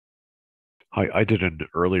I did an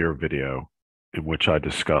earlier video in which I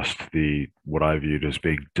discussed the what I viewed as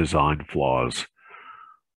being design flaws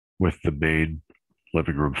with the main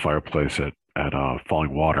living room fireplace at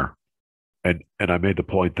Falling Water, and I made the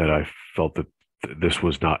point that I felt that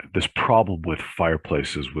this problem with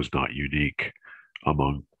fireplaces was not unique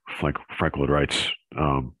among Frank Lloyd Wright's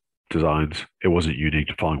designs. It wasn't unique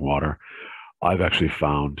to Falling Water. I've actually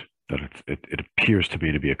found that it appears to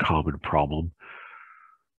me to be a common problem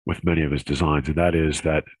with many of his designs, and that is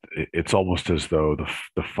that it's almost as though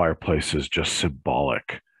the fireplace is just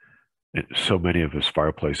symbolic. And so many of his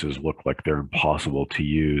fireplaces look like they're impossible to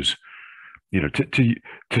use,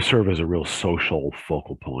 to serve as a real social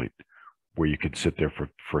focal point where you can sit there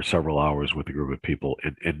for several hours with a group of people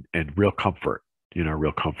and real comfort,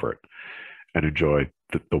 real comfort, and enjoy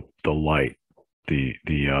the light, the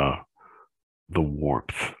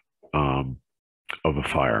warmth of a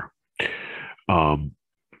fire. Um,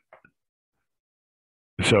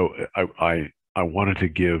 so I wanted to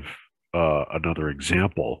give another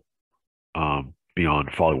example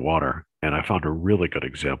beyond Falling Water, and I found a really good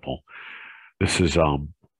example. This is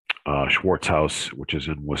Schwartz house, which is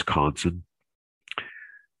in Wisconsin,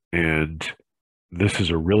 and this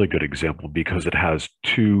is a really good example because it has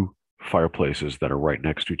two fireplaces that are right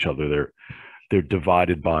next to each other. They're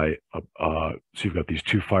divided by so you've got these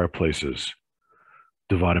two fireplaces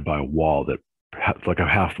divided by a wall that like a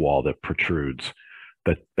half wall that protrudes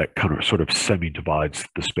that kind of sort of semi divides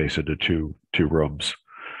the space into two rooms.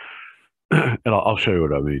 And I'll show you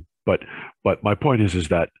what I mean. But my point is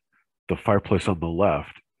that the fireplace on the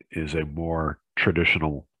left is a more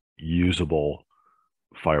traditional, usable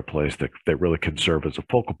fireplace that really can serve as a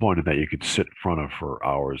focal point and that you can sit in front of for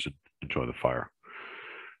hours and enjoy the fire.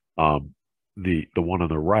 The one on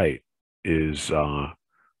the right is an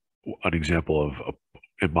example of,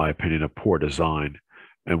 in my opinion, a poor design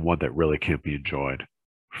and one that really can't be enjoyed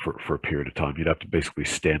for a period of time. You'd have to basically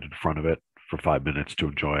stand in front of it for 5 minutes to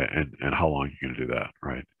enjoy it, and how long are you going to do that,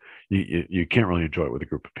 right? You can't really enjoy it with a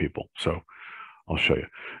group of people. So I'll show you.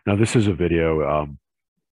 Now this is a video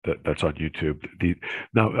that's on YouTube.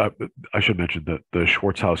 I should mention that the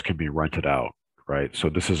Schwartz house can be rented out, right? So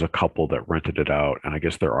this is a couple that rented it out, and I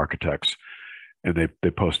guess they're architects, and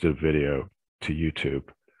they posted a video to YouTube.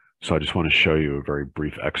 So I just want to show you a very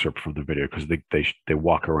brief excerpt from the video because they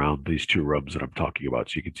walk around these two rooms that I'm talking about,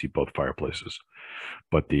 so you can see both fireplaces.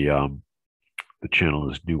 But the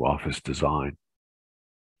channel is New Office Design.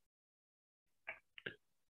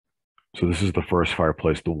 So this is the first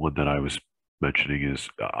fireplace. The one that I was mentioning is,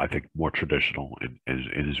 I think, more traditional and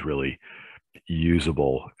is really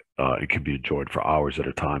usable. It can be enjoyed for hours at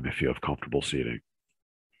a time if you have comfortable seating.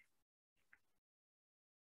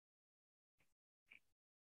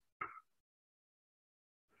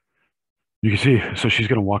 You can see, so she's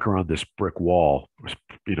going to walk around this brick wall,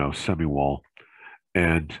 semi-wall,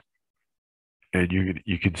 and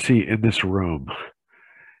you can see in this room,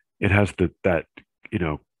 it has that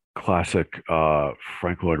classic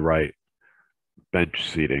Frank Lloyd Wright bench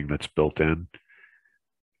seating that's built in,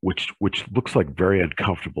 which looks like very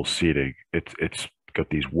uncomfortable seating. It's got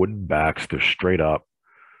these wooden backs; they're straight up.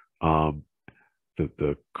 Um,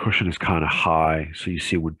 the cushion is kind of high, so you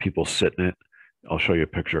see when people sit in it. I'll show you a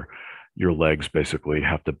picture. Your legs basically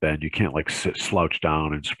have to bend. You can't like sit slouch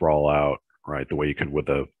down and sprawl out, right? The way you can with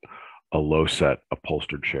a low set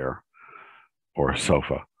upholstered chair or a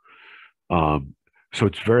sofa. So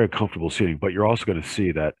it's very uncomfortable seating, but you're also going to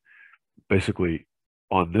see that basically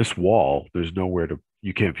on this wall, there's nowhere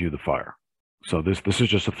you can't view the fire. So this is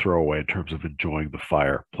just a throwaway in terms of enjoying the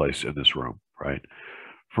fireplace in this room, right?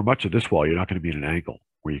 For much of this wall, you're not going to be at an angle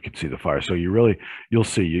where you can see the fire. So you'll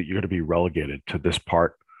see you're going to be relegated to this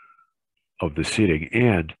part of the seating,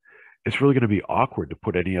 and it's really going to be awkward to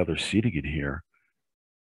put any other seating in here,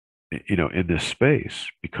 in this space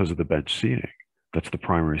because of the bench seating. That's the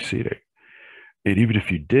primary seating. And even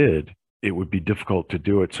if you did, it would be difficult to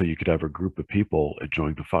do it so you could have a group of people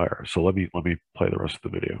enjoying the fire. So let me play the rest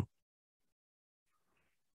of the video.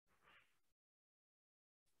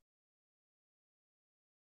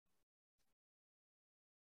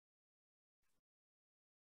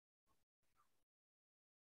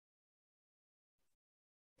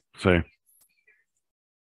 Say,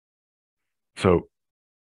 so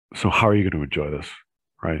so how are you going to enjoy this,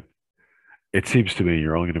 right? It seems to me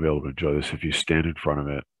you're only going to be able to enjoy this if you stand in front of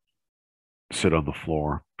it, sit on the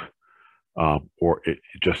floor, or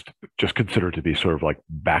just consider it to be sort of like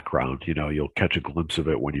background. You'll catch a glimpse of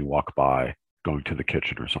it when you walk by going to the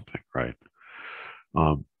kitchen or something, right?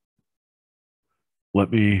 Um,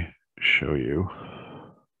 let me show you.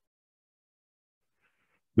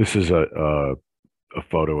 This is a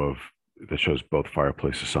photo of that shows both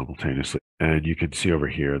fireplaces simultaneously. And you can see over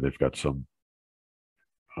here they've got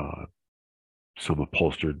uh, some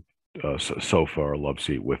upholstered sofa or love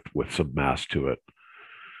seat with some mass to it.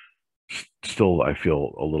 Still, I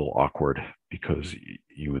feel a little awkward because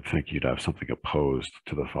you would think you'd have something opposed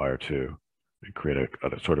to the fire too, and create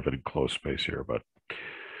a sort of an enclosed space here. But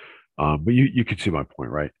you can see my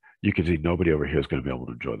point, right? You can see nobody over here is going to be able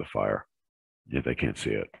to enjoy the fire. Yeah, they can't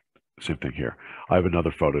see it. Same thing here. I have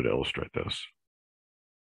another photo to illustrate this.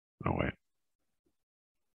 Oh wait.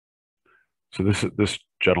 So this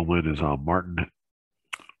gentleman is Martin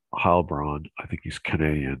Heilbronn. I think he's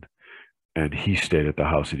Canadian, and he stayed at the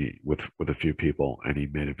house and with a few people, and he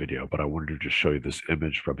made a video. But I wanted to just show you this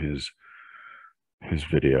image from his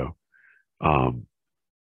video. Um,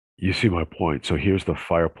 you see my point. So here's the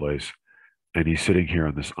fireplace, and he's sitting here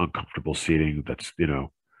on this uncomfortable seating that's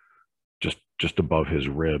just above his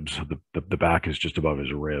ribs. The back is just above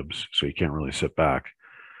his ribs, so he can't really sit back.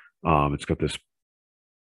 It's got this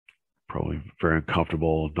probably very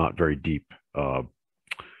uncomfortable, not very deep uh,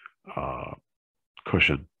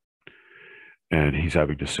 cushion, and he's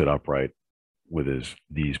having to sit upright with his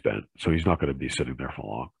knees bent. So he's not going to be sitting there for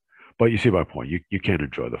long. But you see my point. You can't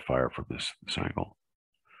enjoy the fire from this angle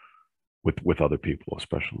with other people,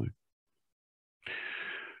 especially.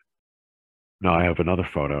 Now I have another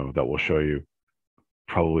photo that will show you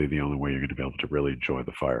probably the only way you're going to be able to really enjoy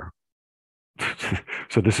the fire.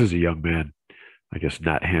 So this is a young man, I guess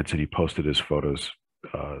Nat Hansen. He posted his photos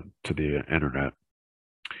to the internet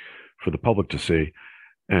for the public to see,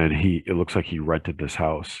 and it looks like he rented this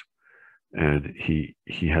house, and he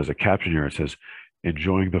has a caption here. It says,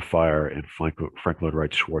 "Enjoying the fire in Frank Lloyd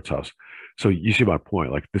Wright's Schwartz house." So you see my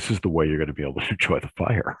point. Like, this is the way you're going to be able to enjoy the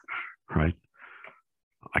fire, right?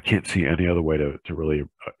 I can't see any other way to really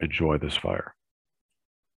enjoy this fire.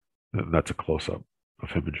 And that's a close-up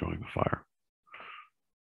of him enjoying the fire.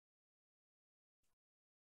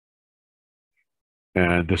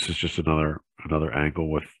 And this is just another angle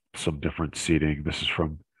with some different seating. This is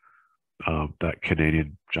from that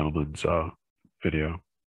Canadian gentleman's video.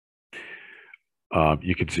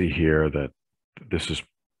 You can see here that this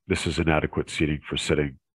is inadequate seating for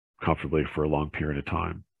sitting comfortably for a long period of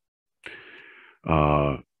time.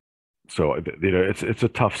 So it's a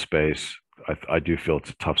tough space. I do feel it's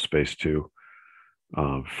a tough space to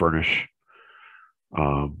furnish.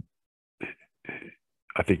 I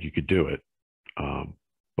think you could do it,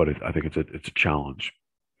 but I think it's a challenge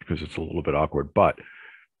because it's a little bit awkward. But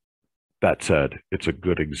that said, it's a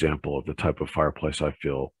good example of the type of fireplace I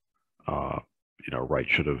feel Wright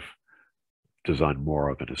should have designed more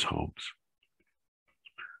of in his homes.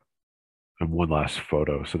 And one last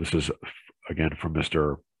photo. So this is again from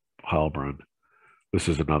Mr. Heilbronn. This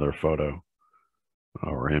is another photo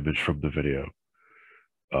or image from the video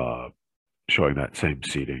showing that same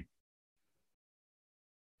seating.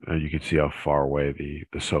 And you can see how far away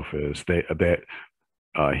the sofa is. He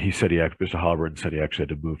said Mr. Heilbronn said he actually had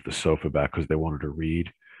to move the sofa back because they wanted to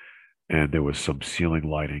read, and there was some ceiling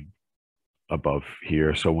lighting above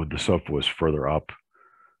here. So when the sofa was further up,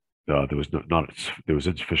 there was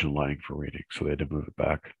insufficient lighting for reading, so they had to move it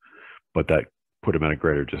back. But that put him at a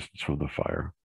greater distance from the fire.